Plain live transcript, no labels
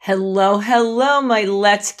Hello, hello, my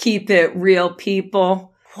Let's Keep It Real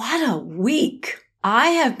people. What a week. I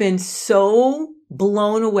have been so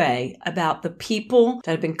blown away about the people that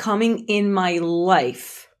have been coming in my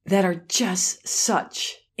life that are just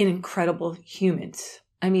such incredible humans.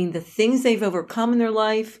 I mean, the things they've overcome in their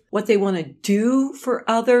life, what they want to do for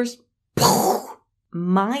others,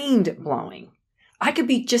 mind blowing. I could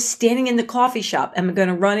be just standing in the coffee shop and I'm going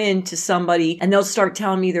to run into somebody and they'll start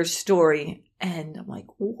telling me their story. And I'm like,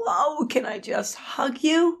 whoa, can I just hug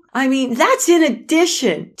you? I mean, that's in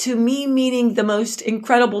addition to me meeting the most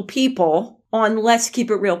incredible people on Let's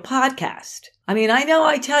Keep It Real podcast. I mean, I know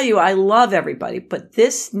I tell you I love everybody, but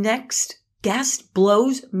this next guest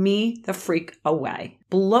blows me the freak away.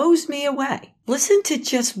 Blows me away. Listen to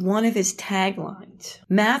just one of his taglines.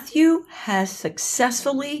 Matthew has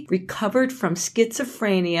successfully recovered from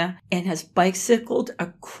schizophrenia and has bicycled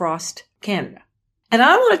across Canada. And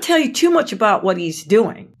I don't want to tell you too much about what he's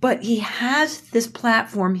doing, but he has this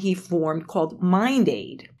platform he formed called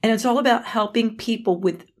MindAid. And it's all about helping people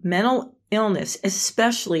with mental illness,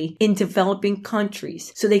 especially in developing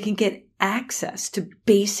countries, so they can get access to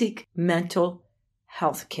basic mental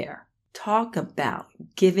health care. Talk about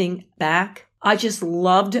giving back. I just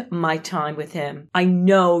loved my time with him. I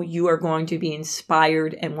know you are going to be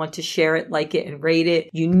inspired and want to share it, like it, and rate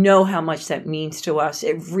it. You know how much that means to us.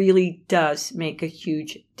 It really does make a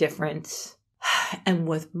huge difference. And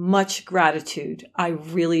with much gratitude, I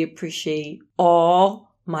really appreciate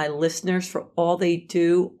all my listeners for all they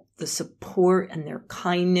do, the support and their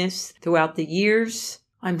kindness throughout the years.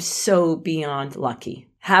 I'm so beyond lucky.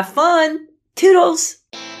 Have fun. Toodles.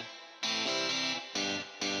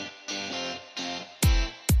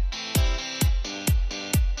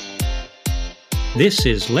 This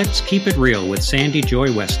is Let's Keep It Real with Sandy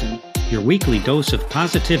Joy Weston, your weekly dose of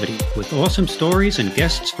positivity with awesome stories and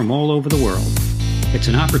guests from all over the world. It's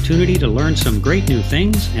an opportunity to learn some great new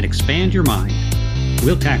things and expand your mind.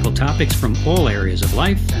 We'll tackle topics from all areas of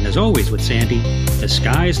life, and as always with Sandy, the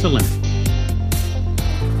sky's the limit.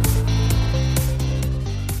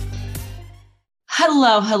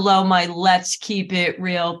 Hello, my Let's Keep It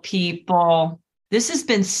Real people. This has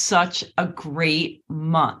been such a great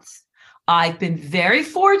month. I've been very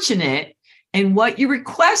fortunate in what you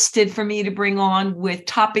requested for me to bring on with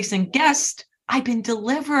topics and guests. I've been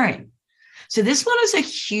delivering. So this one is a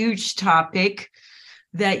huge topic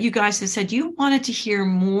that you guys have said you wanted to hear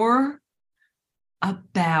more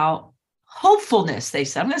about hopefulness. They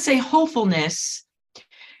said, I'm going to say hopefulness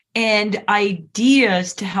and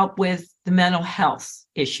ideas to help with the mental health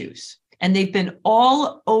issues. And they've been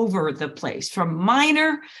all over the place, from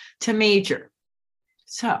minor to major.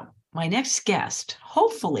 So my next guest,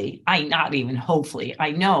 I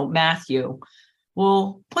know Matthew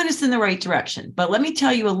will put us in the right direction. But let me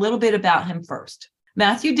tell you a little bit about him first.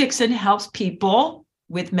 Matthew Dixon helps people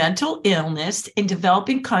with mental illness in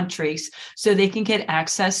developing countries so they can get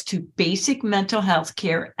access to basic mental health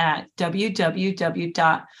care at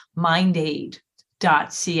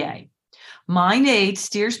www.mindaid.ca. MindAid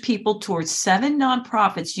steers people towards 7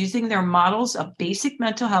 nonprofits using their models of basic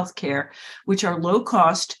mental health care, which are low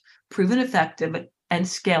cost, proven effective, and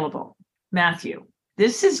scalable. Matthew,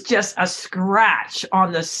 this is just a scratch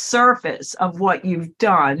on the surface of what you've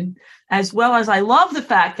done, as well as I love the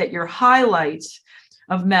fact that your highlights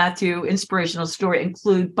of Matthew inspirational story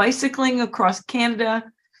include bicycling across Canada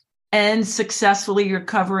and successfully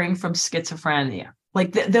recovering from schizophrenia.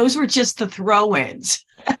 Like those were just the throw-ins.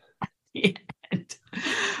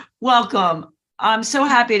 Welcome. I'm so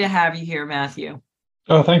happy to have you here, Matthew.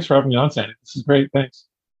 Oh, thanks for having me on, Sandy. This is great. Thanks.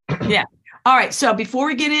 Yeah. All right. So before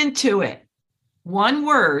we get into it, one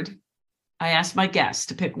word, I asked my guests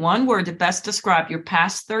to pick one word to best describe your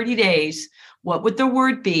past 30 days. What would the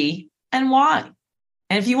word be and why?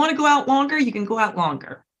 And if you want to go out longer, you can go out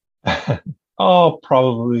longer. I'll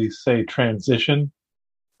probably say transition.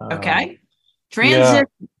 Okay. Transition.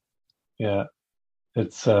 Yeah.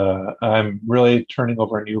 It's I'm really turning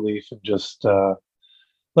over a new leaf and just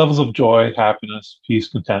levels of joy, happiness, peace,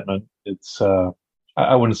 contentment. It's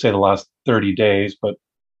I wouldn't say the last 30 days, but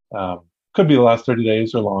could be the last 30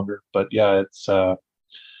 days or longer. But yeah, it's I'm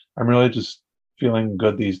really just feeling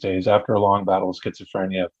good these days after a long battle with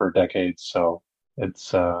schizophrenia for decades. So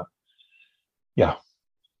it's yeah.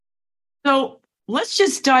 So let's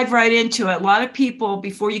just dive right into it. A lot of people,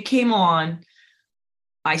 before you came on,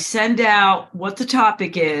 I send out what the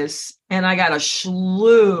topic is, and I got a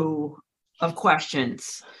slew of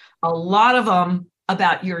questions, a lot of them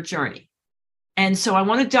about your journey. And so I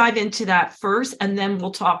want to dive into that first, and then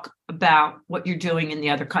we'll talk about what you're doing in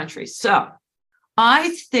the other countries. So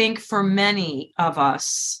I think for many of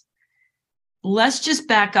us, let's just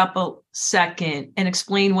back up a second and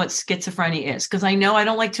explain what schizophrenia is. Because I know I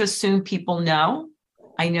don't like to assume people know.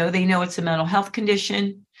 I know they know it's a mental health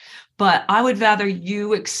condition, but I would rather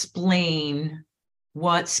you explain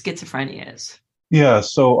what schizophrenia is. Yeah,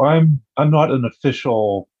 so I'm not an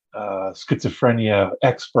official schizophrenia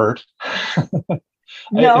expert,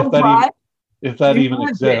 No, but if that you even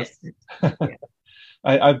want this. exists.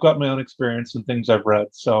 I've got my own experience and things I've read.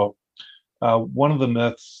 So one of the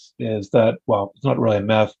myths is that, well, it's not really a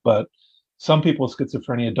myth, but some people with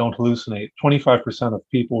schizophrenia don't hallucinate. 25% of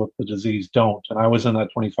people with the disease don't, and I was in that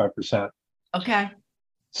 25%. Okay.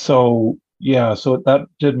 So yeah, so that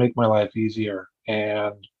did make my life easier.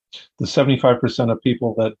 And the 75% of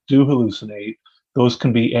people that do hallucinate, those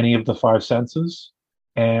can be any of the five senses.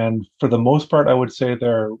 And for the most part, I would say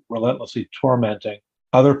they're relentlessly tormenting.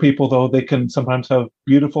 Other people, though, they can sometimes have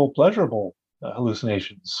beautiful, pleasurable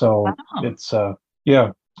hallucinations. So Oh,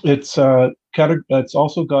 yeah, it's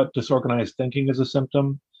also got disorganized thinking as a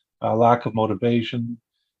symptom, lack of motivation.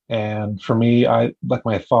 And for me, I like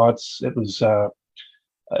my thoughts. It's like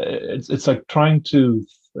it's like trying to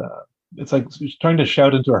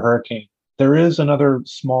shout into a hurricane. There is another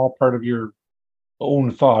small part of your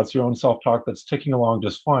own thoughts, your own self-talk that's ticking along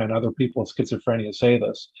just fine. Other people with schizophrenia say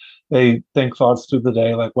this. They think thoughts through the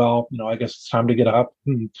day like, well, I guess it's time to get up.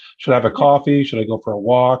 Should I have a coffee? Should I go for a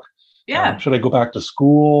walk? yeah. Should I go back to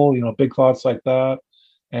school? Big thoughts like that.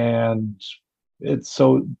 And it's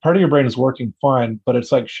so part of your brain is working fine, but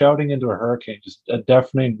it's like shouting into a hurricane, just a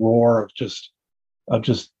deafening roar of just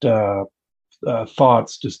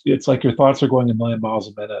thoughts. Just it's like your thoughts are going a million miles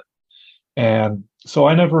a minute. And so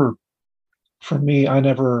for me, I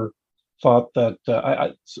never thought that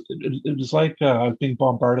it was like I was being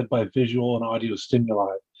bombarded by visual and audio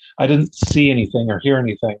stimuli. I didn't see anything or hear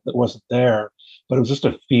anything that wasn't there, but it was just a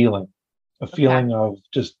Okay. feeling of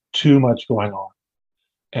just too much going on.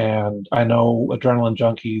 And I know adrenaline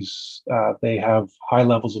junkies, they have high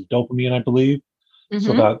levels of dopamine, I believe, so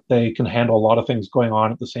Mm-hmm. that they can handle a lot of things going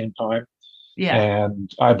on at the same time. Yeah.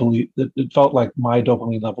 And I believe that it felt like my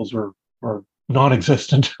dopamine levels were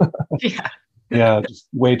non-existent. Yeah. Yeah, just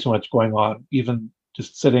way too much going on, even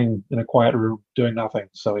just sitting in a quiet room doing nothing.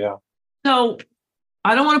 So yeah. So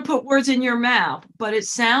I don't want to put words in your mouth, but it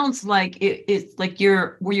sounds like it's like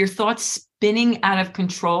were your thoughts spinning out of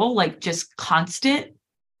control, like just constant?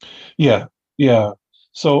 Yeah, yeah.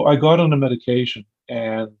 So I got on a medication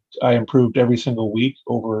and I improved every single week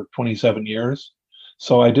over 27 years.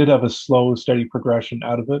 So I did have a slow, steady progression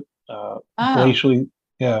out of it. Oh, Glacially,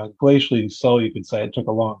 yeah, glacially slow, you could say. It took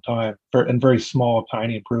a long time and very small,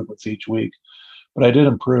 tiny improvements each week. But I did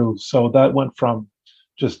improve. So that went from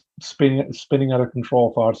just spinning out of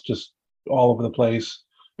control thoughts just all over the place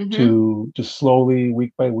mm-hmm. to just slowly,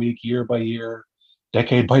 week by week, year by year,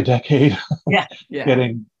 decade by decade, Yeah. Yeah.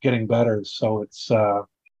 getting better. So it's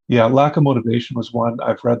yeah, lack of motivation was one.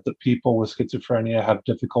 I've read that people with schizophrenia have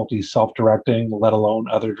difficulty self-directing, let alone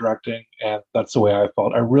other directing, and that's the way I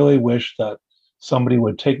felt. I really wish that somebody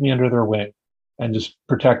would take me under their wing and just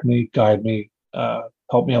protect me, guide me,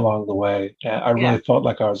 help me along the way. And I Yeah. really felt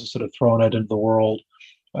like I was just sort of thrown out into the world.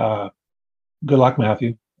 Uh, Good luck,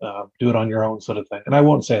 Matthew. Do it on your own, sort of thing. And I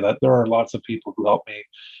won't say that. There are lots of people who help me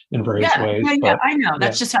in various Yeah. Yeah. ways, Yeah. but I know. yeah,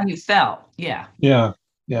 That's just how you felt. Yeah. yeah,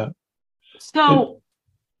 yeah. It, So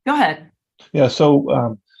go ahead. yeah.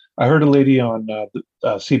 So I heard a lady on the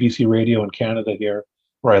CBC radio in Canada here,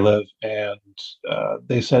 where I live, and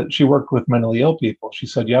they said she worked with mentally ill people. She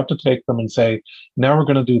said you have to take them and say, now we're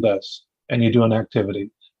going to do this, and you do an activity,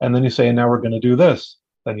 and then you say, now we're going to do this,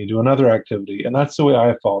 then you do another activity, and that's the way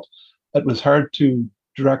I felt. It was hard to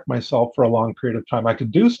direct myself for a long period of time. I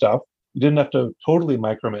could do stuff. You didn't have to totally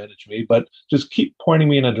micromanage me, but just keep pointing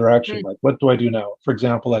me in a direction. Mm. Like, what do I do now? For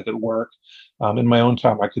example, like at work, in my own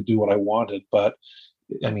time, I could do what I wanted, but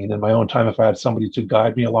I mean, in my own time, if I had somebody to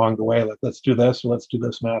guide me along the way, like, let's do this or let's do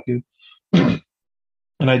this, Matthew.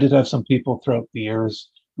 And I did have some people throughout the years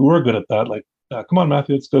who were good at that, like, come on,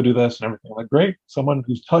 Matthew, let's go do this and everything. I'm like, great, someone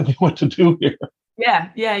who's telling me what to do here. Yeah.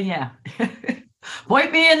 Yeah. Yeah.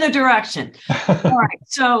 Point me in the direction. All right.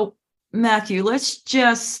 So, Matthew, let's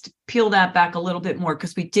just peel that back a little bit more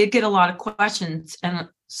because we did get a lot of questions. And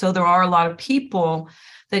so there are a lot of people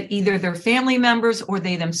that either their family members or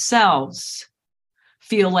they themselves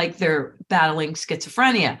feel like they're battling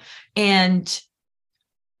schizophrenia. And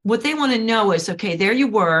what they want to know is, okay, there you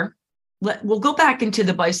were. We'll go back into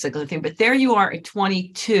the bicycle thing, but there you are at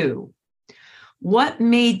 22. What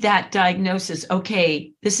made that diagnosis,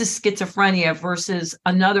 okay, this is schizophrenia versus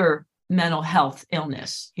another mental health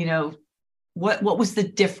illness? What was the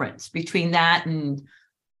difference between that and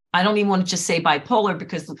I don't even want to just say bipolar,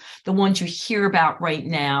 because the ones you hear about right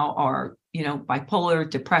now are, bipolar,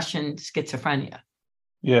 depression, schizophrenia.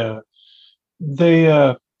 Yeah.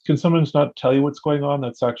 They can sometimes not tell you what's going on.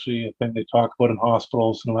 That's actually a thing they talk about in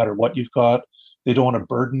hospitals. No matter what you've got, they don't want to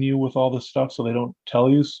burden you with all this stuff, so they don't tell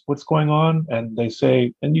you what's going on. And they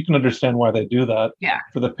say, and you can understand why they do that. Yeah.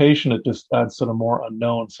 For the patient, it just adds sort of more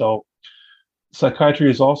unknown. So psychiatry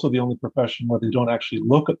is also the only profession where they don't actually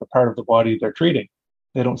look at the part of the body they're treating.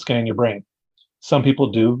 They don't scan your brain. Some people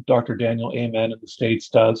do. Dr. Daniel Amen in the States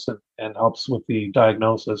does and helps with the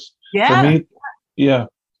diagnosis. For Yeah. me, yeah,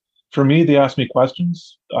 for me, they asked me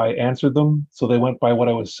questions. I answered them. So they went by what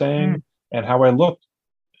I was saying and how I looked.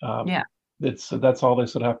 Yeah. That's all they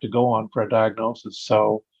sort of have to go on for a diagnosis.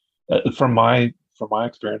 So from my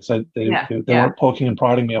experience, they weren't poking and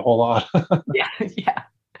prodding me a whole lot. Yeah. Yeah.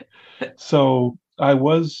 So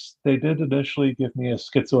they did initially give me a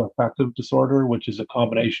schizoaffective disorder, which is a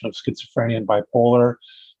combination of schizophrenia and bipolar,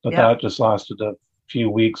 but Yeah. that just lasted a few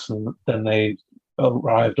weeks, and then they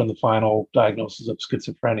arrived on the final diagnosis of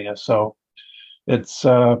schizophrenia. So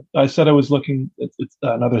I said I was looking, it's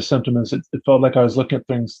another symptom is it felt like I was looking at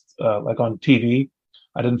things like on TV.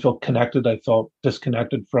 I didn't feel connected. I felt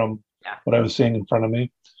disconnected from what I was seeing in front of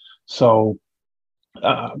me. So,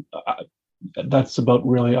 uh, that's about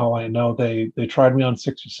really all I know. They tried me on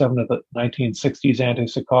 67 of the 1960s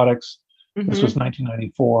antipsychotics. This was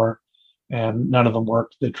 1994, and none of them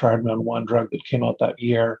worked. They tried me on one drug that came out that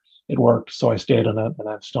year. It worked, so I stayed on it, and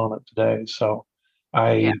I'm still on it today. So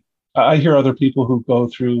I I hear other people who go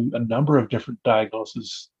through a number of different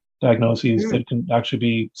diagnoses that can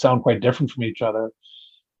actually sound quite different from each other.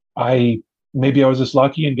 Maybe I was just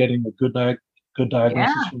lucky in getting a good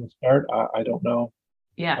diagnosis from the start. I don't know.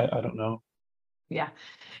 Yeah. I don't know. Yeah.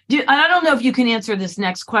 And I don't know if you can answer this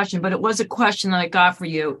next question, but it was a question that I got for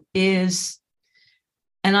you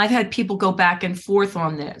and I've had people go back and forth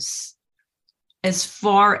on this as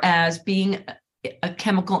far as being a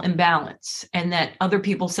chemical imbalance, and that other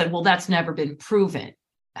people said, well, that's never been proven.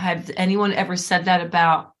 Have anyone ever said that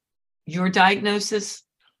about your diagnosis?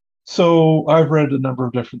 So I've read a number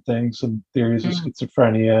of different things and theories of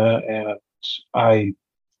schizophrenia, and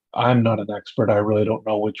I'm not an expert. I really don't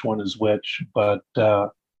know which one is which, but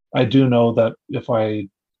I do know that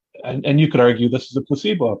and you could argue this is a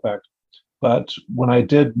placebo effect, but when I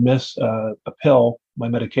did miss a pill, my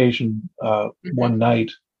medication, one night,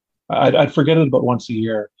 I'd forget it about once a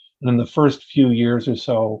year. And in the first few years or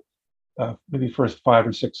so, maybe first 5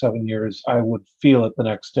 or 6, 7 years, I would feel it the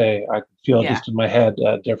next day. I could feel just in my head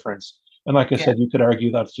a difference. And like I said, you could argue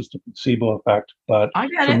that's just a placebo effect. But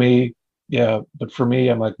for me,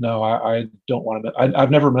 I'm like, no, I don't want to.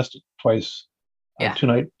 I've never missed it twice, two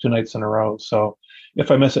nights in a row. So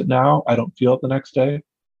if I miss it now, I don't feel it the next day.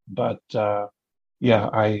 But it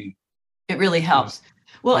really helps.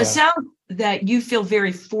 Well, it sounds that you feel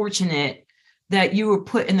very fortunate that you were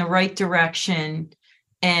put in the right direction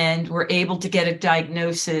and were able to get a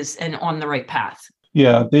diagnosis and on the right path.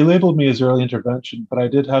 Yeah, they labeled me as early intervention, but I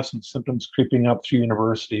did have some symptoms creeping up through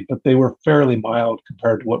university, but they were fairly mild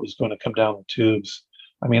compared to what was going to come down the tubes.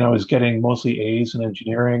 I mean, I was getting mostly A's in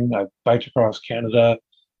engineering. I biked across Canada.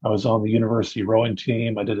 I was on the university rowing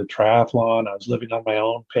team. I did a triathlon. I was living on my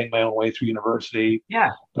own, paying my own way through university.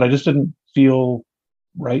 Yeah. But I just didn't feel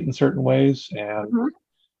right in certain ways. And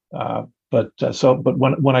but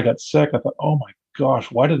when I got sick, I thought, oh my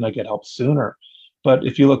gosh, why didn't I get help sooner? But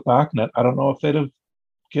if you look back on it, I don't know if they'd have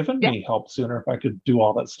given me help sooner if I could do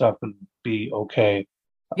all that stuff and be okay.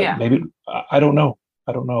 Maybe I don't know.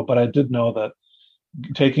 But I did know that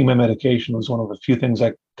taking my medication was one of the few things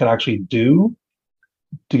I could actually do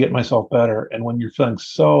to get myself better. And when you're feeling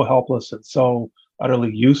so helpless and so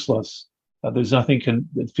utterly useless, there's nothing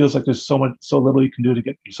it feels like there's so little you can do to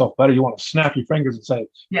get yourself better. You want to snap your fingers and say,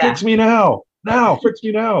 fix me now, fix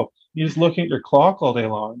me now. You're just looking at your clock all day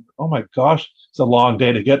long. Oh my gosh, it's a long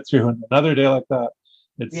day to get through, and another day like that.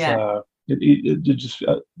 It's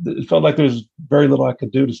it felt like there's very little I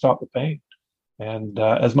could do to stop the pain. And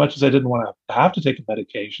as much as I didn't want to have to take a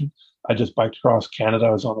medication, I just biked across Canada. I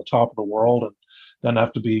was on the top of the world, and then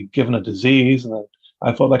have to be given a disease, and then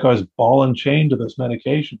I felt like I was ball and chain to this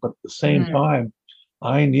medication. But at the same time,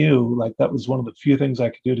 I knew like that was one of the few things I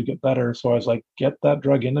could do to get better. So I was like, get that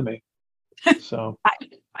drug into me. So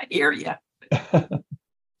I hear you. And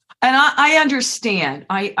I understand.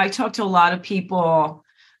 I talk to a lot of people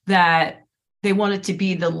that they want it to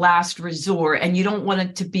be the last resort, and you don't want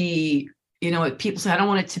it to be, people say, I don't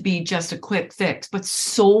want it to be just a quick fix, but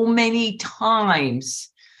so many times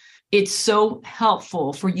it's so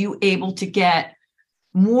helpful for you able to get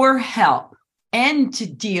more help and to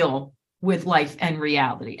deal with life and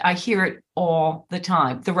reality. I hear it all the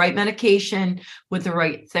time. The right medication with the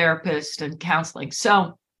right therapist and counseling.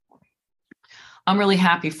 So I'm really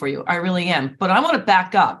happy for you. I really am. But I want to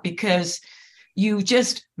back up because you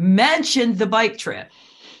just mentioned the bike trip.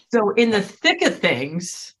 So in the thick of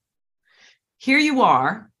things, here you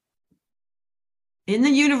are in the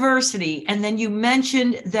university, and then you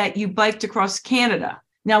mentioned that you biked across Canada.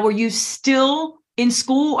 Now, were you still in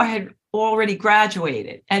school or had already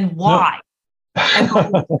graduated, and why? No. And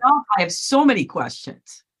I have so many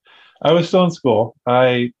questions. I was still in school.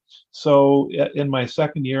 So in my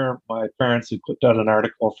second year, my parents had put out an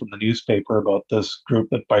article from the newspaper about this group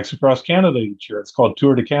that bikes across Canada each year. It's called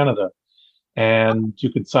Tour de Canada, and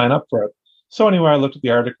you could sign up for it. So anyway, I looked at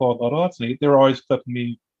the article and thought, oh, that's neat. They were always clipping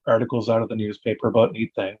me articles out of the newspaper about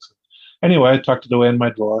neat things. Anyway, I tucked it away in my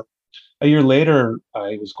drawer. A year later,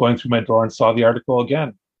 I was going through my drawer and saw the article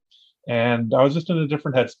again. And I was just in a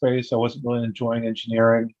different headspace. I wasn't really enjoying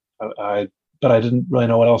engineering, but I didn't really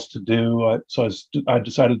know what else to do. So I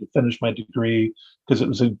decided to finish my degree because it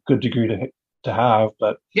was a good degree to have.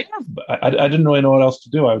 But Yeah. I didn't really know what else to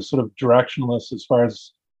do. I was sort of directionless as far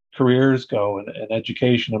as careers go and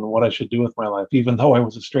education and what I should do with my life. Even though I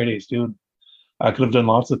was a straight A student, I could have done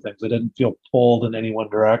lots of things. I didn't feel pulled in any one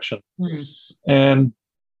direction. Mm. And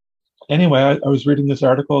anyway, I was reading this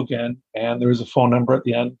article again, and there was a phone number at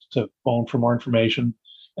the end to phone for more information.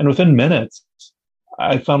 And within minutes,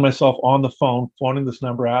 I found myself on the phone, phoning this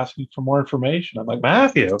number, asking for more information. I'm like,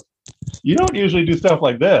 Matthew, you don't usually do stuff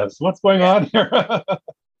like this. What's going on here?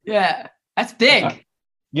 Yeah, that's big.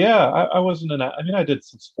 I wasn't I did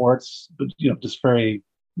some sports, but, just very,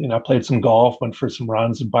 I played some golf, went for some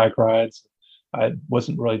runs and bike rides. I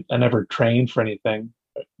never trained for anything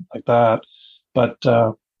like that. But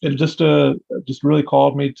it just really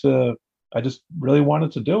called me I just really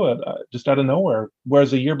wanted to do it, just out of nowhere.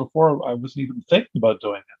 Whereas a year before, I wasn't even thinking about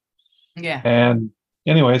doing it. Yeah. And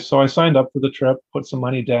anyway, so I signed up for the trip, put some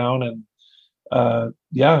money down, and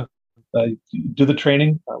do the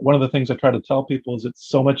training. One of the things I try to tell people is it's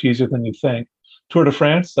so much easier than you think. Tour de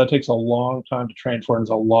France, that takes a long time to train for, and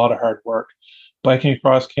it's a lot of hard work. Biking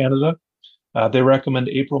across Canada, they recommend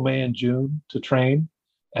April, May, and June to train,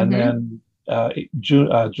 and then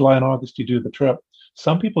July and August you do the trip.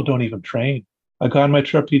 Some people don't even train. A guy on my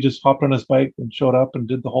trip, he just hopped on his bike and showed up and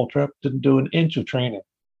did the whole trip. Didn't do an inch of training.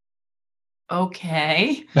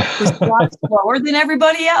 Okay, was a lot slower than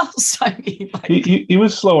everybody else. I mean, he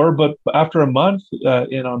was slower, but after a month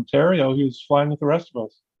in Ontario, he was flying with the rest of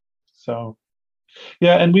us. So,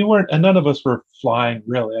 yeah, and none of us were flying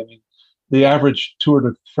really. I mean, the average Tour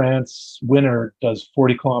de France winner does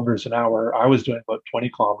 40 kilometers an hour. I was doing about 20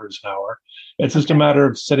 kilometers an hour. It's just a matter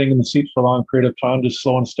of sitting in the seat for a long period of time, just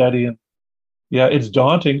slow and steady. And yeah, it's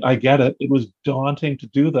daunting. I get it. It was daunting to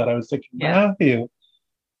do that. I was thinking, Matthew,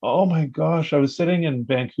 oh my gosh. I was sitting in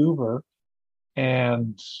Vancouver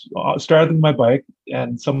and started my bike,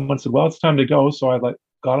 and someone said, well, it's time to go. So I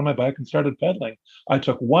got on my bike and started pedaling. I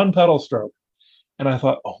took one pedal stroke and I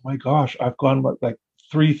thought, oh my gosh, I've gone like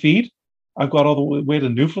 3 feet. I've got all the way to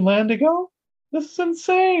Newfoundland to go. This is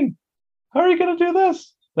insane. How are you going to do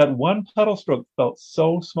this? That one pedal stroke felt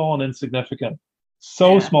so small and insignificant.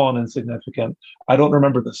 Small and insignificant. I don't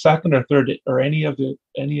remember the second or third or any of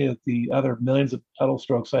the other millions of pedal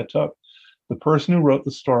strokes I took. The person who wrote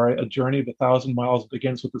the story, A Journey of 1,000 Miles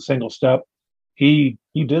Begins with a Single Step, he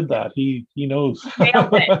did that. He knows.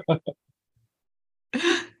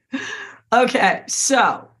 Okay,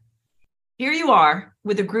 so here you are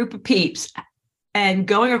with a group of peeps and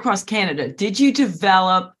going across Canada. Did you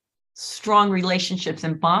develop strong relationships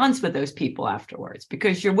and bonds with those people afterwards?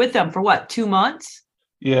 Because you're with them for what, 2 months?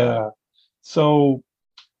 Yeah. So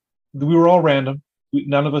we were all random.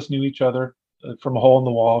 None of us knew each other from a hole in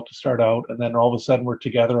the wall to start out. And then all of a sudden we're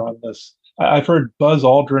together on this. I've heard Buzz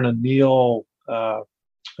Aldrin and Neil,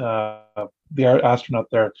 the astronaut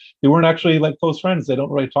there, they weren't actually like close friends. They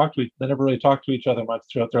never really talked to each other much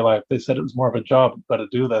throughout their life. They said it was more of a job. We've got to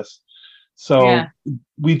do this. So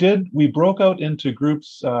we broke out into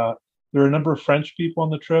groups. There were a number of French people on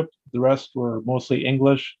the trip. The rest were mostly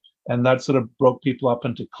English. And that sort of broke people up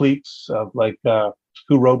into cliques of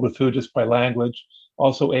who rode with who just by language,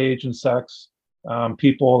 also age and sex.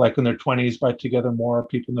 People like in their 20s bike together more.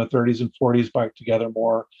 People in their 30s and 40s bike together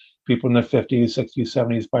more. People in their 50s, 60s,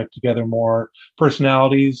 70s bike together more.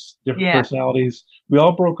 Personalities, different personalities. We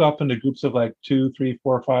all broke up into groups of like 2, 3,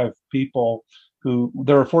 4, 5 people.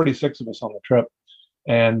 There were 46 of us on the trip.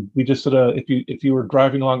 And we just sort of, if you were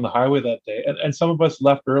driving along the highway that day, and some of us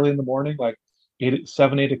left early in the morning, like 8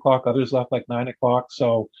 o'clock, others left like 9 o'clock.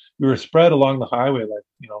 So we were spread along the highway,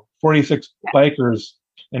 46 bikers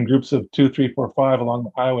in groups of two, three, four, five along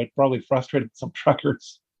the highway. It probably frustrated some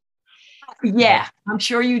truckers. Yeah, I'm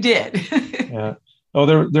sure you did. Yeah. Oh,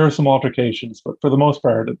 there were some altercations, but for the most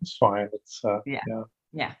part, it was fine. It's Yeah. yeah.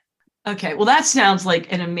 Yeah. Okay. Well, that sounds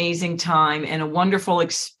like an amazing time and a wonderful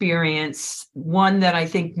experience, one that I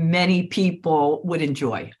think many people would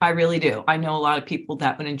enjoy. I really do. I know a lot of people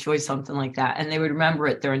that would enjoy something like that and they would remember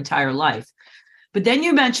it their entire life. But then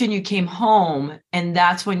you mentioned you came home and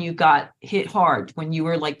that's when you got hit hard when you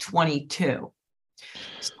were like 22.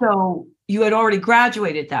 So you had already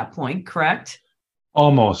graduated at that point, correct?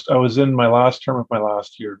 Almost. I was in my last term of my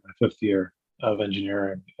last year, my fifth year of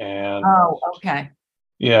engineering, and Oh, okay.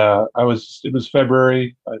 yeah, I was. It was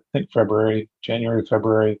February, I think February, January,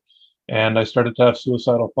 February, and I started to have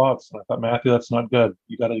suicidal thoughts. And I thought, Matthew, that's not good.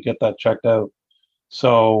 You got to get that checked out.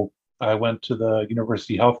 So I went to the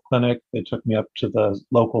university health clinic. They took me up to the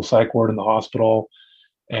local psych ward in the hospital.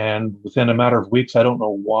 And within a matter of weeks, I don't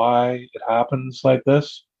know why it happens like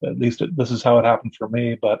this. At least this is how it happened for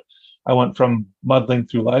me. But I went from muddling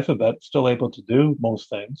through life a bit, still able to do most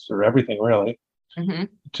things or everything really, Hmm.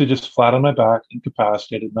 to just flat on my back,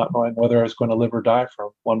 incapacitated, not knowing whether I was going to live or die from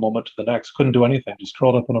one moment to the next. Couldn't do anything, just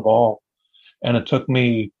curled up in a ball. And it took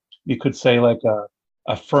me, you could say, like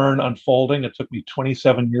a fern unfolding. It took me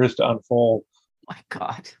 27 years to unfold. My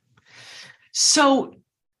God. So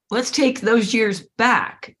let's take those years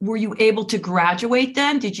back. Were you able to graduate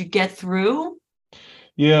then? Did you get through?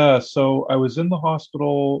 Yeah, so I was in the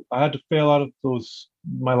hospital. I had to fail out of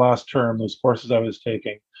my last term, those courses I was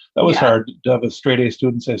taking. That was Yeah. hard to have a straight A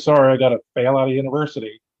student say, sorry, I got to fail out of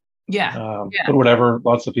university. Yeah. Yeah. But whatever,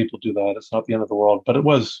 lots of people do that. It's not the end of the world. But it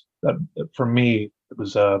was, for me, it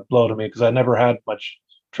was a blow to me because I never had much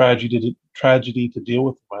tragedy to deal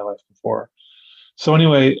with in my life before. So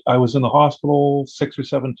anyway, I was in the hospital 6 or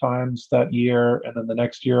 7 times that year, and then the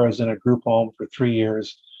next year I was in a group home for 3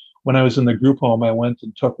 years. When I was in the group home, I went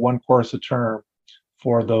and took one course a term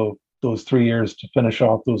for those 3 years to finish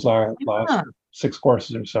off those last Huh. 6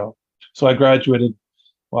 courses or so. So I graduated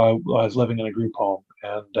while I was living in a group home,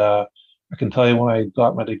 and I can tell you when I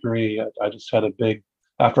got my degree, I just had a big.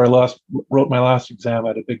 After I wrote my last exam, I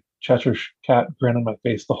had a big Cheshire cat grin on my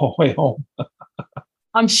face the whole way home.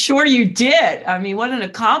 I'm sure you did. I mean, what an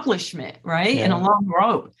accomplishment, right? And a Yeah. long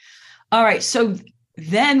road. All right. So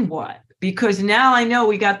then what? Because now I know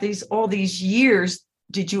we got all these years.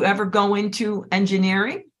 Did you ever go into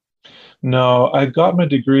engineering? No, I got my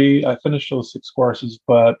degree. I finished those 6 courses,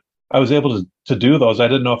 but I was able to do those. I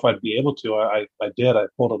didn't know if I'd be able to. I did. I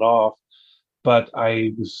pulled it off, but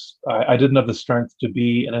I didn't have the strength to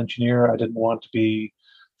be an engineer. I didn't want to be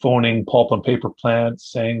phoning pulp and paper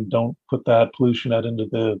plants saying don't put that pollution out into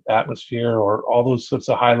the atmosphere or all those sorts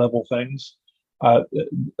of high level things. Uh,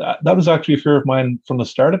 that was actually a fear of mine from the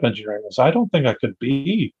start of engineering. Was I don't think I could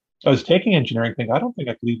be. I was taking engineering, thinking I don't think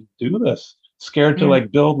I could even do this. Scared to Mm.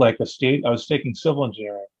 like build like a state. I was taking civil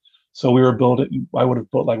engineering, so we were building. I would have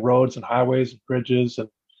built like roads and highways and bridges and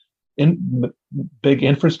in big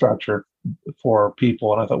infrastructure for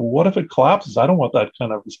people. And I thought, well, what if it collapses? I don't want that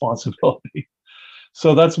kind of responsibility.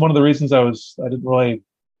 So that's one of the reasons I didn't really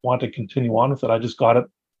want to continue on with it. I just got it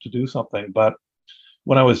to do something. But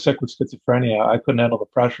when I was sick with schizophrenia, I couldn't handle the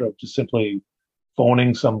pressure of just simply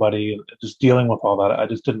phoning somebody and just dealing with all that. I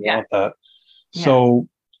just didn't Yeah. want that. Yeah. So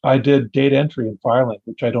I did data entry and filing,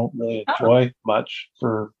 which I don't really Oh, enjoy much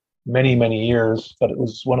for many, many years, but it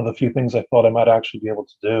was one of the few things I thought I might actually be able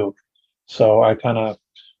to do. So I kind of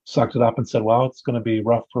sucked it up and said, well, it's going to be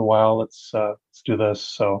rough for a while. Let's do this.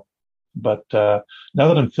 So, but now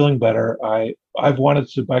that I'm feeling better, I've wanted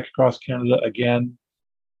to bike across Canada again.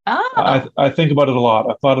 oh, I think about it a lot.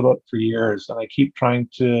 I've thought about it for years, and I keep trying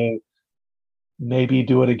to maybe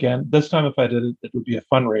do it again. This time, if I did it, it would be a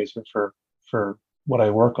fundraiser for what I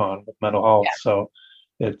work on with mental health. yeah. So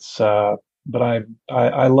it's but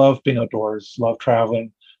I love being outdoors, love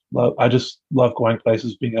traveling, I just love going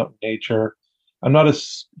places, being out in nature. I'm not a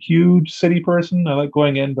huge city person. I like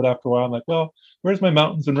going in, but after a while, I'm like, well, where's my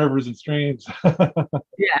mountains and rivers and streams?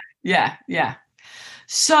 Yeah. Yeah. Yeah.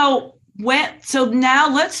 So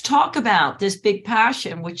now let's talk about this big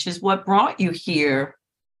passion, which is what brought you here.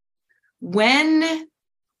 When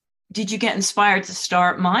did you get inspired to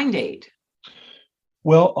start Mind Aid?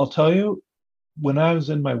 Well, I'll tell you, when I was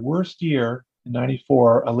in my worst year in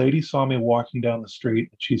 '94, a lady saw me walking down the street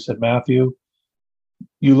and she said, Matthew,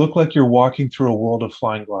 you look like you're walking through a world of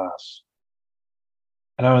flying glass.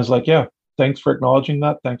 And I was like, yeah, thanks for acknowledging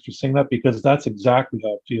that. Thanks for saying that because that's exactly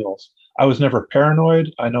how it feels. I was never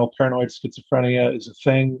paranoid. I know paranoid schizophrenia is a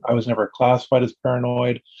thing. I was never classified as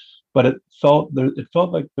paranoid, but it felt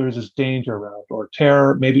like there was this danger around or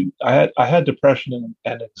terror. Maybe I had depression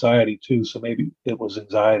and anxiety too, so maybe it was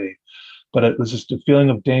anxiety, but it was just a feeling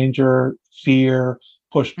of danger, fear,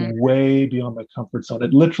 pushed Mm. way beyond my comfort zone.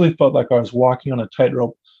 It literally felt like I was walking on a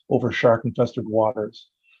tightrope over shark infested waters,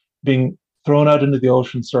 being thrown out into the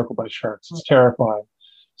ocean circled by sharks. It's terrifying.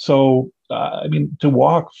 So, I mean, to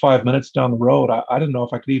walk 5 minutes down the road, I didn't know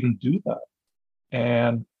if I could even do that.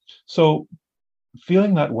 And so,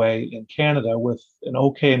 feeling that way in Canada with an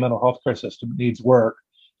okay mental health care system needs work,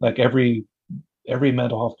 like every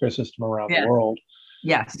mental health care system around the Yeah. world.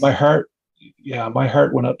 Yes. My heart, yeah, my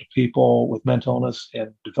heart went out to people with mental illness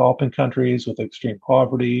in developing countries with extreme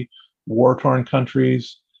poverty, war-torn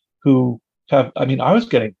countries who have, I mean, I was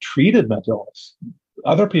getting treated mental illness.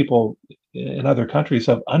 Other people in other countries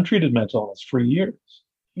have untreated mental illness for years.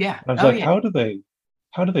 Yeah. I was Oh, like, yeah.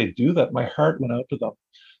 how do they do that? My heart went out to them.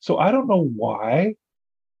 So I don't know why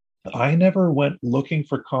I never went looking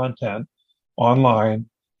for content online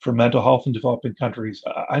for mental health in developing countries.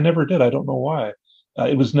 I never did. I don't know why.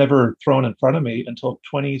 It was never thrown in front of me until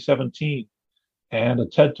 2017, and a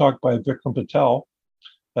TED talk by Vikram Patel.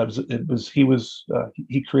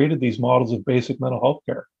 He created these models of basic mental health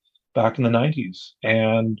care back in the 90s,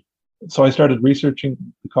 and so I started researching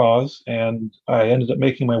the cause, and I ended up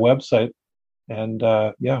making my website. And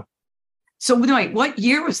yeah, So wait, what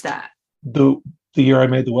year was that? the the year I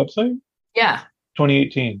made the website, Yeah.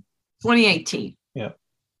 2018. 2018. Yeah.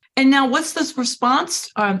 And now what's this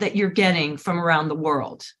response that you're getting from around the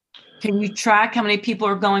world? Can you track how many people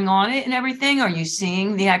are going on it and everything? Are you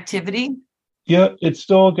seeing the activity? Yeah, it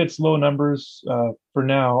still gets low numbers for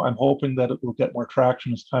now. I'm hoping that it will get more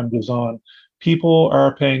traction as time goes on. People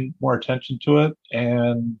are paying more attention to it,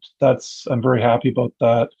 and I'm very happy about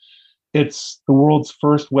that. It's the world's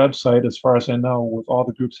first website, as far as I know, with all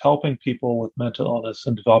the groups helping people with mental illness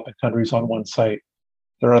in developing countries on one site.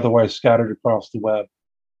 They're otherwise scattered across the web.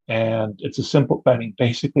 And I mean,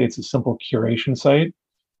 basically, it's a simple curation site.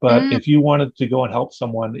 But Mm. if you wanted to go and help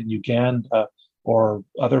someone in Uganda or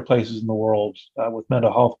other places in the world with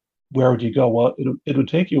mental health, where would you go? Well, it would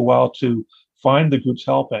take you a while to find the groups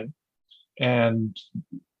helping and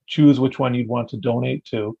choose which one you'd want to donate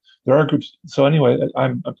to. There are groups. So anyway,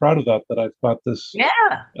 I'm proud of that I've got this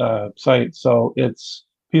Yeah. site. So it's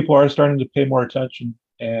people are starting to pay more attention,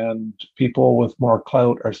 and people with more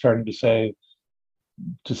clout are starting to say,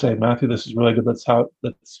 Matthew, this is really good.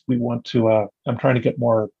 That's we want to. I'm trying to get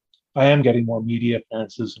more. I am getting more media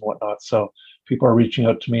appearances and whatnot. So people are reaching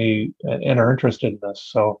out to me and are interested in this.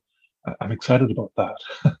 So I'm excited about that.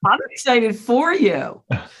 I'm excited for you.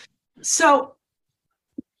 So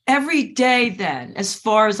every day then, as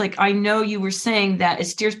far as like, I know you were saying that it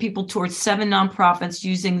steers people towards 7 nonprofits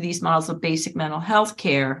using these models of basic mental health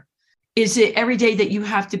care. Is it every day that you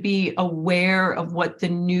have to be aware of what the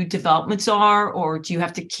new developments are, or do you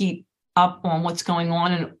have to keep up on what's going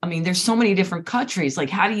on? And I mean, there's so many different countries. Like,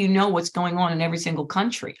 how do you know what's going on in every single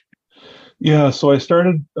country? Yeah, so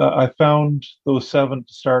I found those 7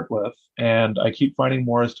 to start with, and I keep finding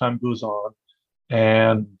more as time goes on.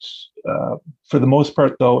 And for the most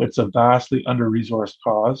part, though, it's a vastly under-resourced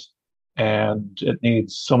cause, and it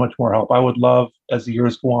needs so much more help. I would love, as the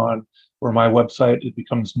years go on, where my website it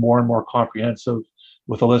becomes more and more comprehensive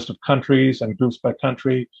with a list of countries and groups by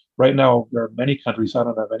country. Right now, there are many countries I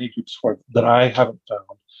don't have any groups for that I haven't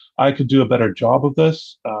found. I could do a better job of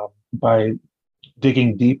this by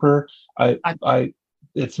digging deeper. I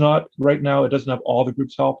it's not right now. It doesn't have all the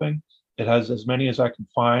groups helping. It has as many as I can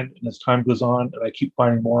find, and as time goes on, and I keep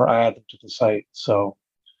finding more, I add them to the site. So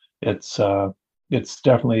it's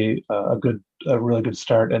definitely a really good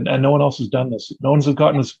start, and no one else has done this. No one's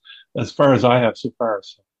gotten as far as I have so far.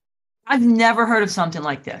 So. I've never heard of something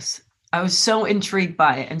like this. I was so intrigued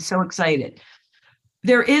by it and so excited.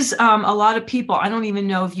 There is a lot of people, I don't even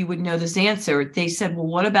know if you would know this answer. They said, well,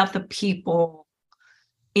 what about the people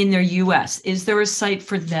in their US? Is there a site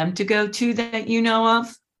for them to go to that you know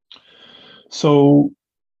of? So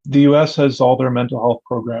the US has all their mental health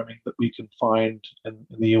programming that we can find in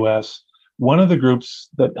the US. One of the groups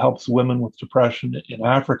that helps women with depression in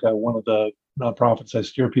Africa, one of the nonprofits I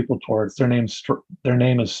steer people towards, their name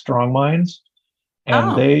is Strong Minds,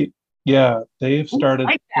 and Oh, they've I started.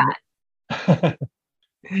 like that.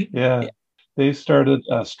 Yeah, they've started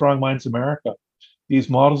Strong Minds America. These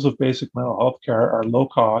models of basic mental health care are low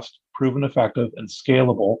cost, proven effective, and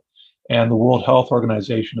scalable. And the World Health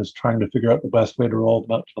Organization is trying to figure out the best way to roll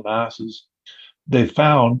them out to the masses. They've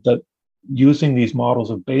found that using these models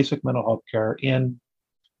of basic mental health care in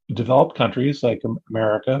developed countries like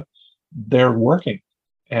America, they're working.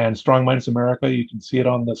 And Strong Minds America, you can see it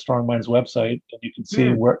on the Strong Minds website, and you can see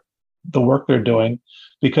Hmm. the work they're doing,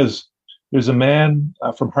 because there's a man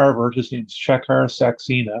from Harvard, his name's Shekhar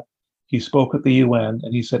Saxena. He spoke at the UN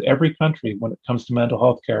and he said every country, when it comes to mental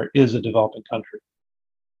health care, is a developing country.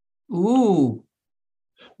 Ooh.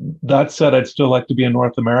 That said, I'd still like to be in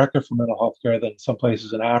North America for mental health care than some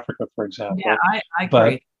places in Africa, for Yeah, example. I But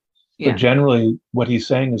agree. but Yeah. generally, what he's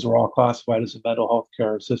saying is we're all classified as a mental health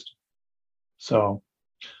care system. So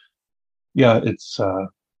yeah, it's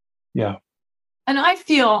yeah. And I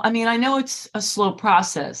feel, I mean, I know it's a slow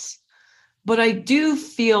process, but I do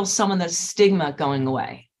feel some of the stigma going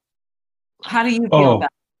away. How do you feel Oh, about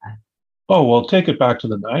that? oh, well, take it back to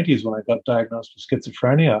the 90s when I got diagnosed with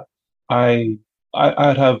schizophrenia. I,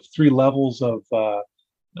 I'd have three levels of uh,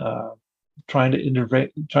 trying to intervene,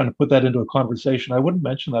 trying to put that into a conversation. I wouldn't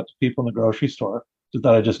mention that to people in the grocery store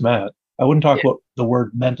that I just met. I wouldn't talk Yeah. about the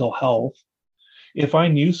word mental health. If I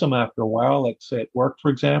knew some after a while, like say at work, for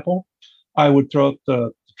example, I would throw out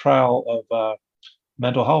the trial of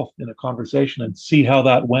mental health in a conversation and see how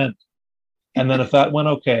that went. And then if that went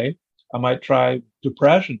okay, I might try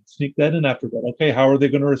depression, sneak that in after that. Okay, how are they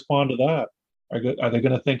going to respond to that? Are they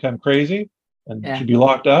going to think I'm crazy and Yeah. should be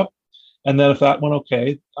locked up? And then if that went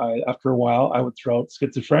okay, after a while, I would throw out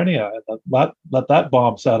schizophrenia and let that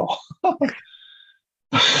bomb settle.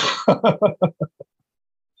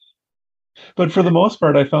 But for the most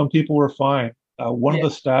part, I found people were fine. One of Yeah.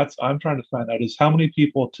 the stats I'm trying to find out is how many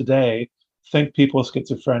people today think people with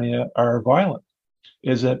schizophrenia are violent.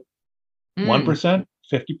 Is it Mm. 1%,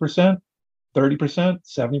 50%, 30%,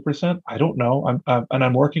 70%? I don't know. And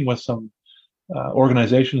I'm working with some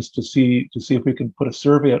organizations to see if we can put a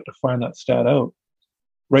survey out to find that stat out.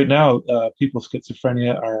 Right now, people with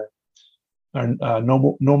schizophrenia are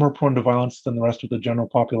no more prone to violence than the rest of the general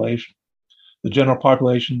population. The general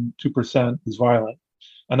population, 2% is violent,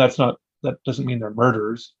 and that doesn't mean they're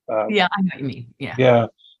murderers. Yeah, I know what you mean. Yeah. Yeah,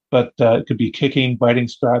 but it could be kicking, biting,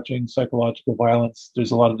 scratching, psychological violence.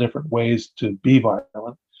 There's a lot of different ways to be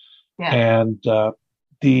violent. Yeah. And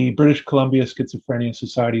the British Columbia Schizophrenia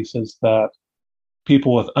Society says that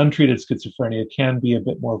people with untreated schizophrenia can be a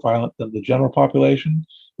bit more violent than the general population.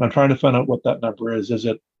 And I'm trying to find out what that number is. Is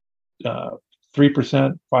it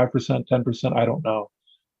 3%, 5%, 10%? I don't know.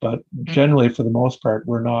 But Mm. generally, for the most part,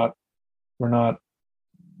 we're not we're not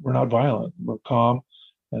violent. We're calm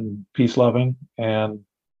and peace loving. And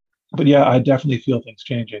but yeah, I definitely feel things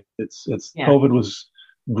changing. It's Yeah. COVID was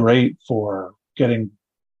great for getting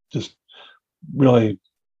just really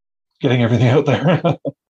getting everything out there.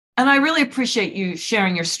 And I really appreciate you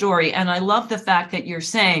sharing your story. And I love the fact that you're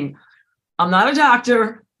saying, I'm not a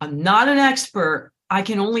doctor, I'm not an expert. I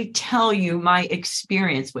can only tell you my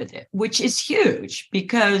experience with it, which is huge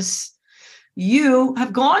because you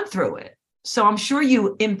have gone through it. So I'm sure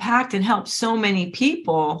you impact and help so many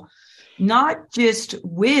people, not just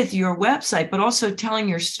with your website, but also telling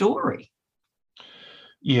your story.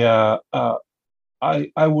 Yeah,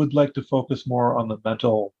 I would like to focus more on the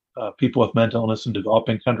mental people with mental illness in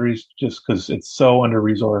developing countries, just because it's so under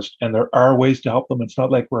resourced, and there are ways to help them. It's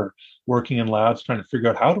not like we're working in labs trying to figure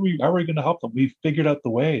out how are we going to help them. We've figured out the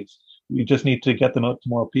ways. We just need to get them out to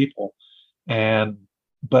more people. And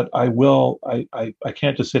but I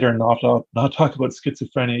can't just sit here and not talk about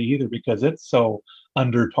schizophrenia either because it's so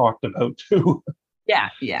under talked about too. Yeah,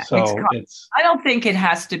 yeah. So it's I don't think it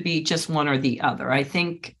has to be just one or the other. I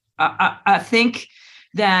think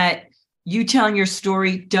that you telling your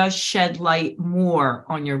story does shed light more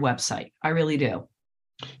on your website. I really do.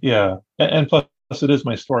 yeah, and plus it is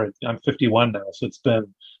my story. I'm 51 now, so it's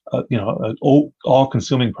been an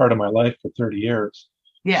all-consuming part of my life for 30 years.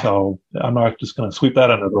 Yeah. So I'm not just going to sweep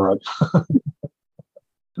that under the rug.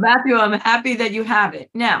 Matthew, I'm happy that you have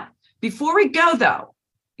it. Now, before we go though,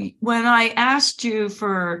 when I asked you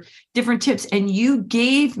for different tips and you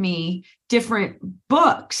gave me different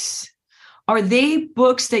books, are they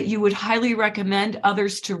books that you would highly recommend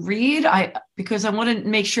others to read? Because I want to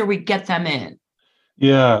make sure we get them in.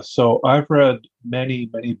 Yeah, so I've read many,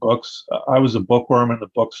 many books. I was a bookworm in the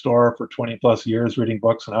bookstore for 20 plus years reading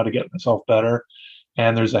books on how to get myself better.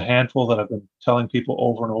 And there's a handful that I've been telling people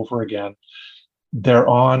over and over again. They're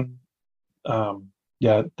on,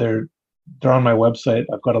 yeah, they're on my website.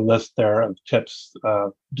 I've got a list there of tips,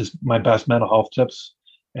 just my best mental health tips.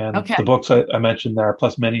 And Okay. the books I mentioned there,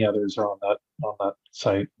 plus many others, are on that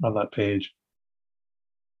site, on that page.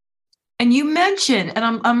 And you mentioned,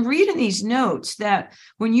 and I'm reading these notes, that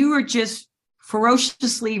when you were just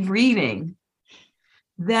ferociously reading,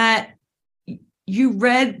 that you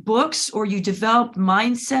read books or you developed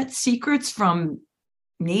mindset secrets from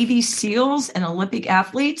Navy SEALs and Olympic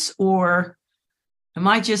athletes, or am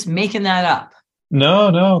I just making that up?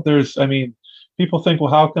 No, no, I mean, people think,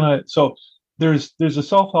 well, how can I? So there's a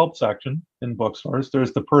self-help section in bookstores.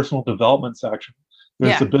 There's the personal development section.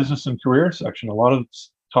 There's the Yeah. business and career section. A lot of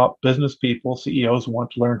top business people, CEOs, want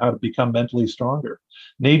to learn how to become mentally stronger.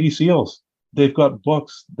 Navy SEALs, they've got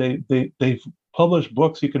books. They've published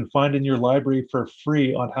books you can find in your library for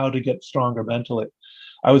free on how to get stronger mentally.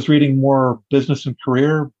 I was reading more business and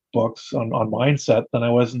career books on mindset than I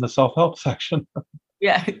was in the self-help section.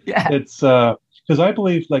 Yeah. Yeah. It's because I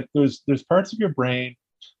believe like there's parts of your brain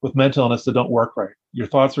with mental illness that don't work right. Your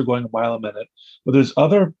thoughts are going a mile a minute, but there's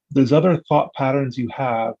other thought patterns you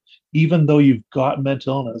have, even though you've got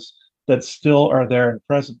mental illness, that still are there and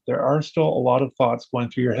present. There are still a lot of thoughts going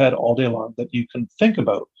through your head all day long that you can think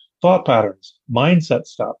about, thought patterns, mindset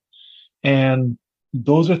stuff. And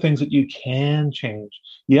those are things that you can change.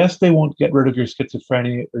 Yes, they won't get rid of your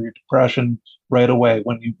schizophrenia or your depression right away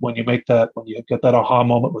when you get that aha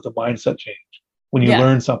moment with a mindset change, when you Yeah.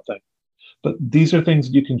 learn something. But these are things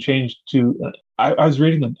you can change to. I was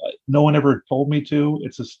reading them. No one ever told me to.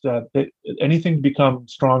 It's just anything to become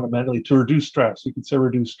strong mentally, to reduce stress. You could say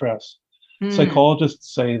reduce stress. Mm.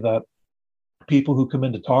 Psychologists say that people who come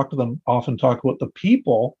in to talk to them often talk about the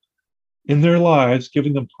people in their lives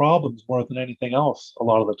giving them problems more than anything else a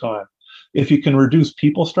lot of the time. If you can reduce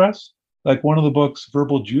people stress, like one of the books,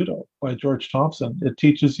 Verbal Judo by George Thompson, it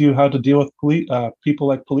teaches you how to deal with people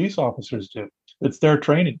like police officers do. It's their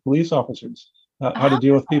training, police officers, how to Uh-huh.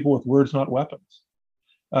 deal with people with words, not weapons.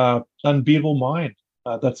 Unbeatable Mind,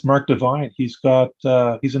 that's Mark Devine. He's a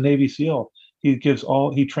Navy SEAL. He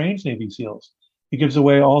trains Navy SEAls. He gives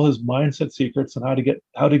away all his mindset secrets on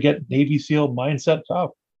how to get Navy SEAL mindset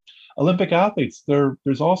tough. Olympic athletes.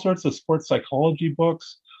 There's all sorts of sports psychology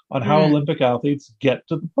books on how Mm. Olympic athletes get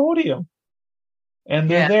to the podium, and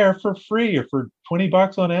they're Yeah. there for free or for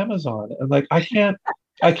 $20 on Amazon. And like I can't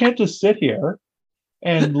just sit here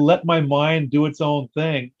and let my mind do its own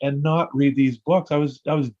thing and not read these books. I was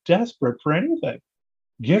desperate for anything.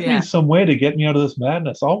 Give me Yeah. some way to get me out of this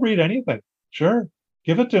madness. I'll read anything. Sure,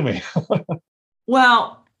 give it to me.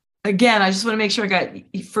 Well, again, I just want to make sure I got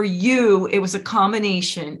for you, it was a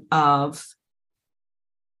combination of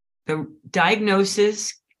the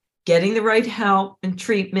diagnosis, getting the right help and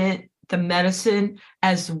treatment, the medicine,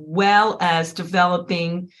 as well as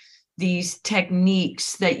developing these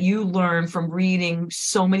techniques that you learn from reading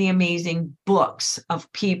so many amazing books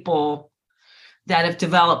of people that have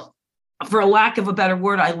developed, for a lack of a better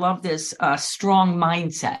word, I love this strong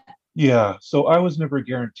mindset. Yeah, so I was never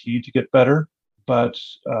guaranteed to get better, but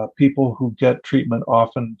people who get treatment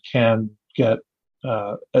often can get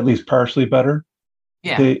at least partially better.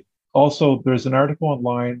 Yeah. There's an article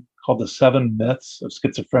online called The Seven Myths of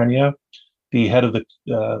Schizophrenia. The head of the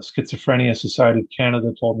Schizophrenia Society of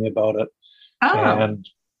Canada told me about it. Oh, And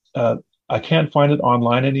uh, I can't find it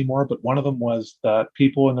online anymore, but one of them was that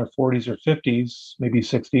people in their 40s or 50s, maybe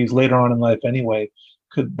 60s, later on in life anyway,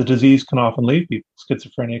 the disease can often leave people.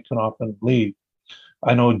 Schizophrenia can often leave.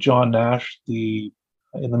 I know John Nash, in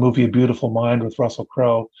the movie A Beautiful Mind with Russell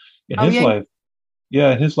Crowe, in oh his yeah. life,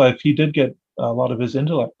 yeah, in his life, he did get a lot of his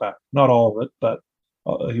intellect back. Not all of it, but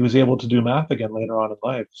he was able to do math again later on in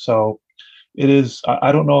life. So it is.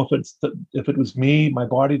 I don't know if it was me, my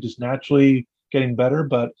body just naturally getting better,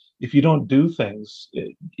 but if you don't do things,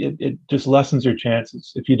 it just lessens your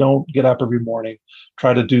chances. If you don't get up every morning,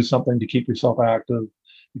 try to do something to keep yourself active.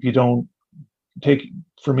 If you don't take,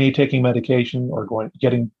 for me, taking medication or going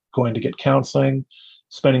to get counseling,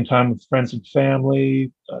 spending time with friends and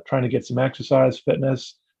family, trying to get some exercise,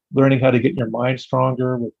 fitness, learning how to get your mind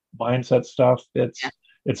stronger with mindset stuff. Yeah.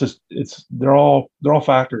 It's just it's they're all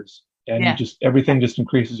factors, and Yeah. everything just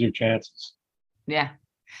increases your chances. Yeah.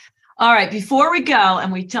 All right. Before we go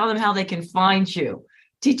and we tell them how they can find you,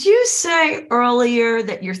 did you say earlier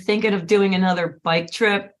that you're thinking of doing another bike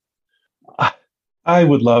trip? I, I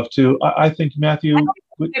would love to. I think I Matthew. don't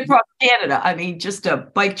mean from Canada. I mean, just a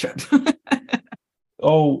bike trip.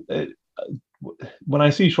 Oh, when I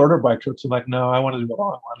see shorter bike trips, I'm like, no, I want to do a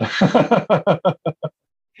long one.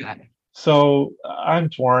 Got it. So I'm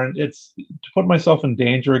torn. It's to put myself in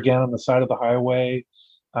danger again on the side of the highway.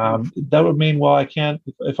 Oof. That would mean, well, I can't,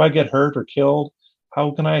 if I get hurt or killed,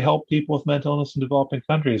 how can I help people with mental illness in developing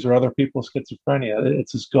countries or other people with schizophrenia?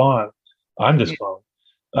 It's just gone. I'm Yeah. just gone.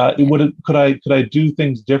 Yeah. Could I do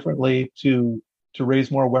things differently to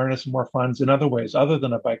raise more awareness and more funds in other ways other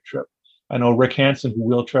than a bike trip? I know Rick Hansen, who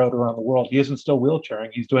wheelchaired around the world. He isn't still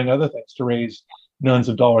wheelchairing. He's doing other things to raise Yeah. millions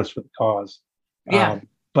of dollars for the cause. Yeah.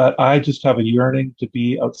 But I just have a yearning to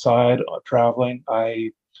be outside traveling.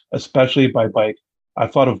 Especially by bike. I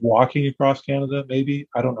thought of walking across Canada, maybe.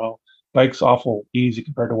 I don't know. Bike's awful easy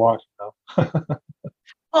compared to walking, though.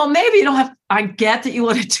 Well, maybe you don't have, I get that you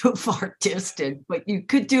want to do far distant, but you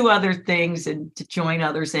could do other things and to join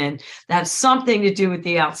others in. That has something to do with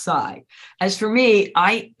the outside. As for me,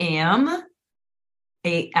 I am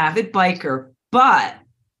a avid biker, but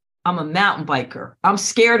I'm a mountain biker. I'm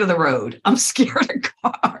scared of the road. I'm scared of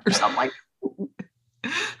cars. I'm like,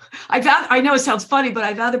 I know it sounds funny, but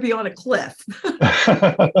I'd rather be on a cliff.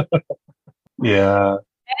 Yeah.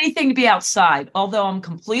 Anything to be outside, although I'm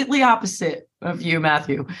completely opposite of you,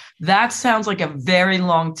 Matthew. That sounds like a very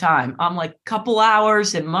long time. I'm like a couple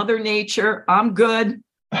hours in Mother Nature. I'm good.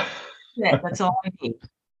 Yeah, that's all I need.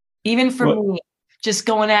 Even for me, just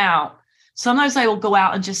going out. Sometimes I will go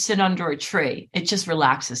out and just sit under a tree. It just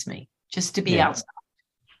relaxes me just to be outside.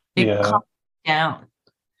 It calms me down.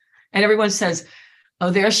 And everyone says,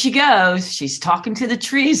 oh, there she goes. She's talking to the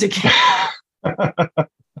trees again.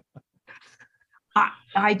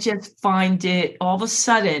 I just find it all of a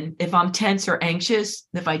sudden, if I'm tense or anxious,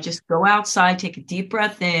 if I just go outside, take a deep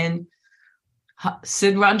breath in,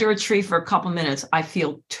 sit under a tree for a couple minutes, I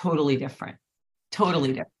feel totally different. Totally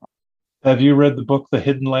different. Have you read the book, The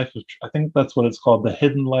Hidden Life of, I think that's what it's called, The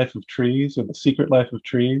Hidden Life of Trees, or The Secret Life of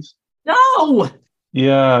Trees? No!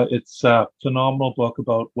 Yeah, it's a phenomenal book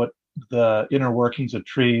about what the inner workings of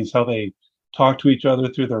trees, how they talk to each other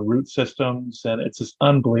through their root systems, and it's just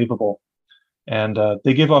unbelievable. And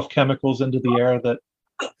they give off chemicals into the air that...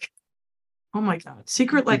 Oh my God.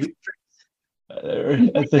 Secret Life of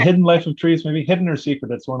Trees. The Hidden Life of Trees, maybe hidden or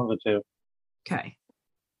secret. It's one of the two. Okay.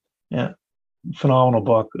 Yeah. Phenomenal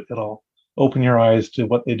book. It'll open your eyes to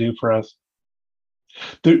what they do for us.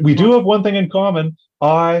 We do have one thing in common.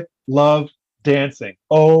 I love dancing.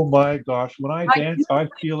 Oh my gosh. When I dance, I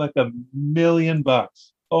feel like $1,000,000.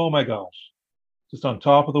 Oh my gosh. Just on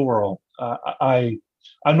top of the world.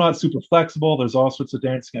 I'm not super flexible. There's all sorts of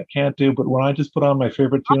dancing I can't do, but when I just put on my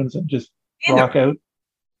favorite tunes and just rock out.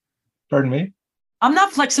 Pardon me? I'm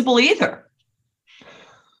not flexible either.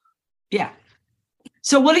 Yeah.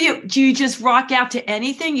 So what do you just rock out to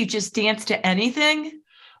anything? You just dance to anything?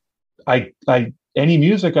 Any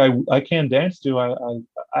music I can dance to.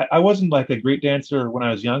 I wasn't like a great dancer when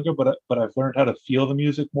I was younger, but I've learned how to feel the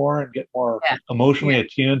music more and get more emotionally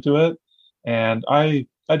attuned to it. And I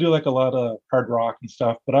do like a lot of hard rock and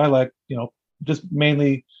stuff, but I like, just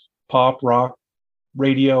mainly pop, rock,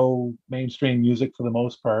 radio, mainstream music for the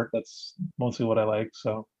most part. That's mostly what I like.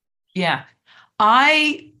 So yeah.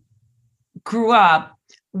 I grew up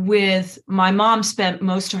with, my mom spent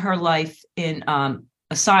most of her life in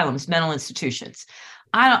asylums, mental institutions.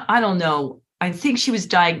 I don't know. I think she was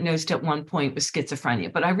diagnosed at one point with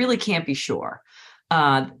schizophrenia, but I really can't be sure.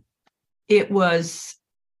 It was,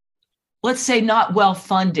 let's say, not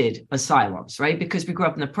well-funded asylums, right? Because we grew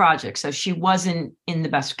up in the project. So she wasn't in the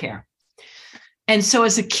best care. And so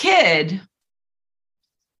as a kid,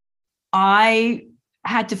 I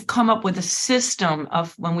had to come up with a system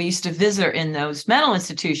of when we used to visit in those mental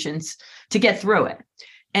institutions to get through it.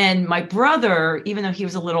 And my brother, even though he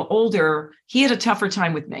was a little older, he had a tougher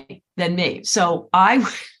time with me than me. So I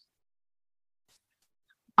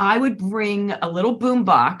would bring a little boom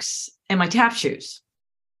box and my tap shoes.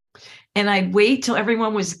 And I'd wait till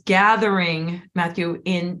everyone was gathering, Matthew,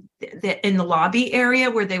 in the lobby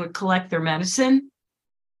area where they would collect their medicine.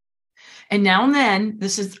 And now and then,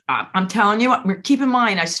 I'm telling you, keep in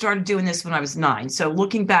mind, I started doing this when I was 9. So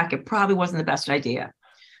looking back, it probably wasn't the best idea.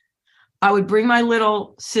 I would bring my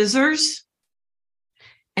little scissors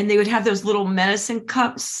and they would have those little medicine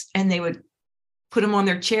cups and they would put them on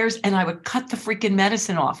their chairs and I would cut the freaking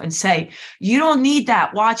medicine off and say, you don't need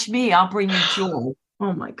that. Watch me. I'll bring you joy.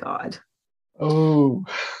 Oh my God. Oh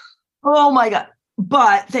my God.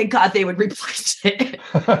 But thank God they would replace it.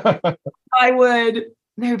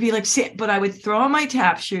 They would be like, but I would throw on my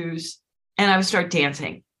tap shoes and I would start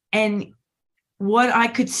dancing. And what I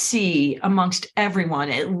could see amongst everyone,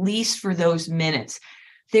 at least for those minutes,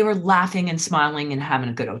 they were laughing and smiling and having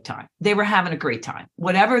a good old time. They were having a great time,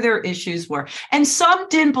 whatever their issues were. And some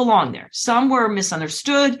didn't belong there. Some were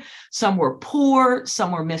misunderstood. Some were poor.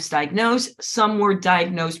 Some were misdiagnosed. Some were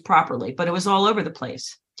diagnosed properly, but it was all over the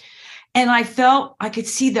place. And I felt I could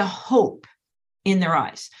see the hope in their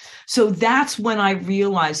eyes. So that's when I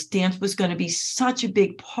realized dance was going to be such a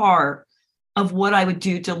big part of what I would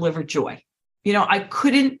do to deliver joy. I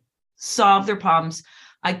couldn't solve their problems.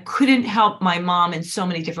 I couldn't help my mom in so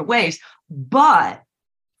many different ways. But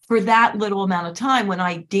for that little amount of time when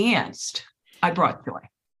I danced, I brought joy,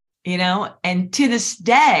 and to this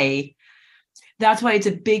day, that's why it's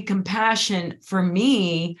a big compassion for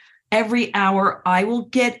me. Every hour I will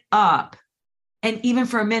get up and even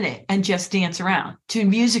for a minute and just dance around to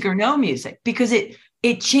music or no music, because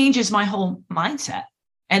it changes my whole mindset.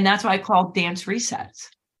 And that's why I call dance resets.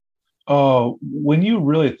 Oh, when you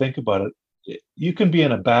really think about it, you can be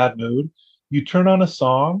in a bad mood. You turn on a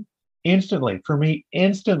song, instantly, for me,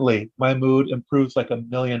 instantly, my mood improves like a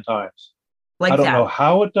million times. I Like don't know that.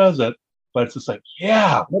 how it does it, but it's just like,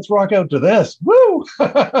 yeah, let's rock out to this. Woo!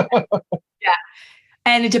 Yeah.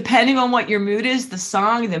 And depending on what your mood is, the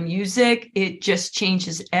song, the music, it just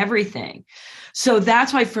changes everything. So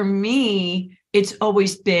that's why for me, it's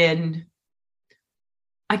always been,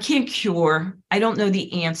 I can't cure, I don't know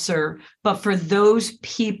the answer, but for those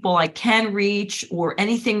people I can reach, or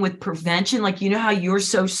anything with prevention, like, you know how you're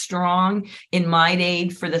so strong in Mind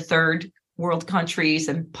Aid for the third world countries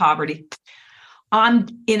and poverty. I'm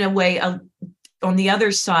in a way on the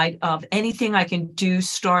other side of anything I can do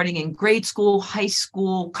starting in grade school, high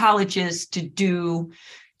school, colleges, to do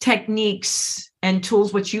techniques and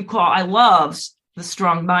tools, what you call, I love the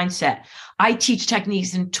strong mindset. I teach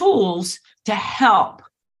techniques and tools to help,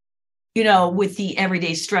 with the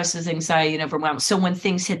everyday stresses, anxiety, and overwhelm. So when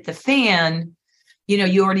things hit the fan,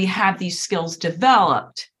 you already have these skills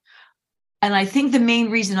developed. And I think the main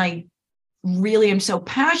reason I really am so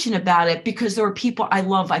passionate about it, because there are people I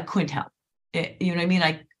love I couldn't help. You know what I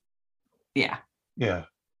mean? Yeah. Yeah.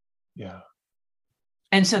 Yeah.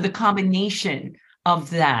 And so the combination of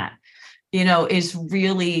that, is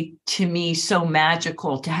really, to me, so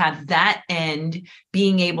magical to have that end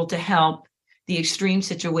being able to help the extreme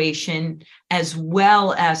situation, as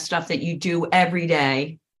well as stuff that you do every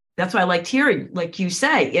day. That's why I liked hearing, like you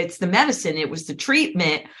say, it's the medicine, it was the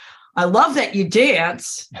treatment. I love that you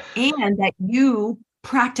dance and that you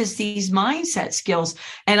practice these mindset skills.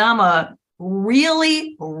 And I'm a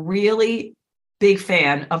really, really big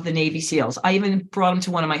fan of the Navy SEALs. I even brought them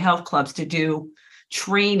to one of my health clubs to do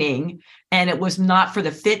training, and it was not for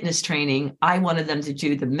the fitness training. I wanted them to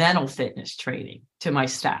do the mental fitness training to my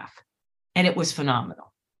staff, and it was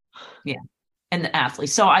phenomenal. Yeah. And the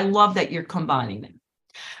athletes. So I love that you're combining them.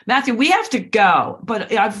 Matthew, we have to go, but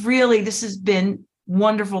this has been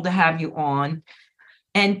wonderful to have you on.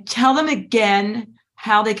 And tell them again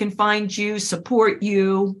how they can find you, support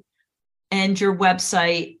you, and your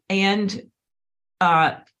website, and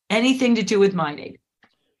anything to do with Mind Aid.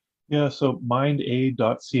 Yeah, so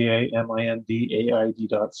mindaid.ca, mindaid.ca.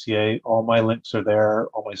 All my links are there,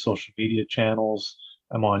 all my social media channels.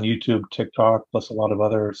 I'm on YouTube, TikTok, plus a lot of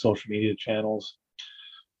other social media channels.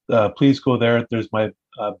 Please go there. There's my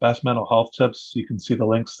best mental health tips. You can see the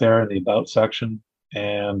links there in the About section.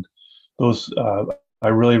 And those, I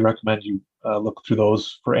really recommend you look through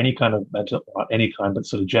those for any kind of mental, not any kind, but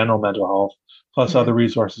sort of general mental health, plus other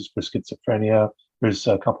resources for schizophrenia. There's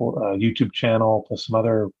a couple YouTube channel, plus some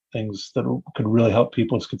other things that could really help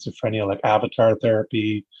people with schizophrenia, like avatar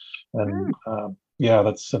therapy. And yeah,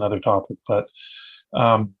 that's another topic. But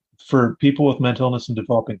for people with mental illness in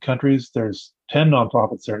developing countries, there's 10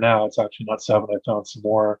 nonprofits there now. It's actually not 7. I found some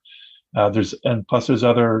more. There's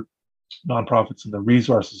other nonprofits in the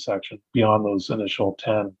resources section beyond those initial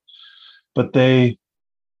 10. But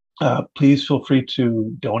please feel free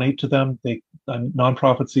to donate to them.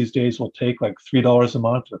 Nonprofits these days will take like $3 a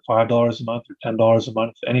month or $5 a month or $10 a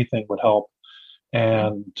month. Anything would help.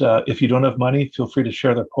 And if you don't have money, feel free to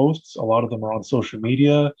share their posts. A lot of them are on social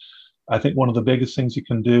media. I think one of the biggest things you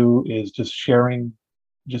can do is just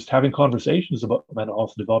having conversations about mental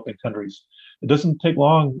health in developing countries. It doesn't take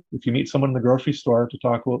long if you meet someone in the grocery store to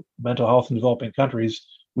talk about mental health in developing countries.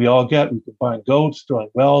 We've been buying goats, throwing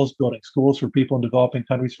wells, building schools for people in developing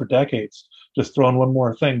countries for decades. Just throwing one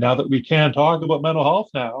more thing. Now that we can talk about mental health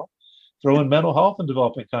now, throw in mental health in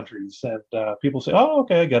developing countries. And people say, oh,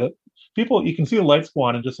 okay, I get it. People, you can see the lights go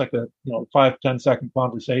on in just like a 5-10 second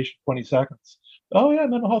conversation, 20 seconds. Oh yeah,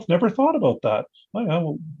 mental health. Never thought about that. Oh yeah,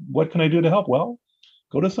 well, what can I do to help? Well,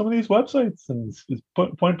 go to some of these websites and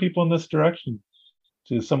point people in this direction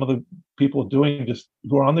to some of the people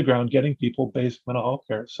who are on the ground getting people basic mental health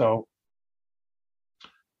care. So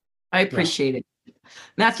I appreciate it.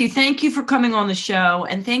 Matthew, thank you for coming on the show,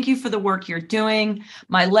 and thank you for the work you're doing.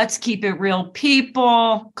 My Let's Keep It Real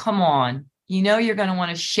people, come on. You're going to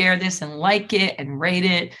want to share this and like it and rate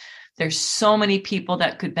it. There's so many people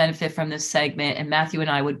that could benefit from this segment, and Matthew and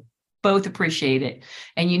I would both appreciate it.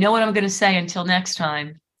 And you know what I'm going to say until next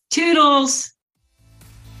time. Toodles!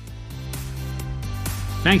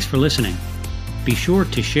 Thanks for listening. Be sure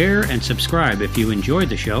to share and subscribe if you enjoyed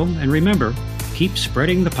the show, and remember, keep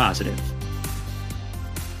spreading the positive.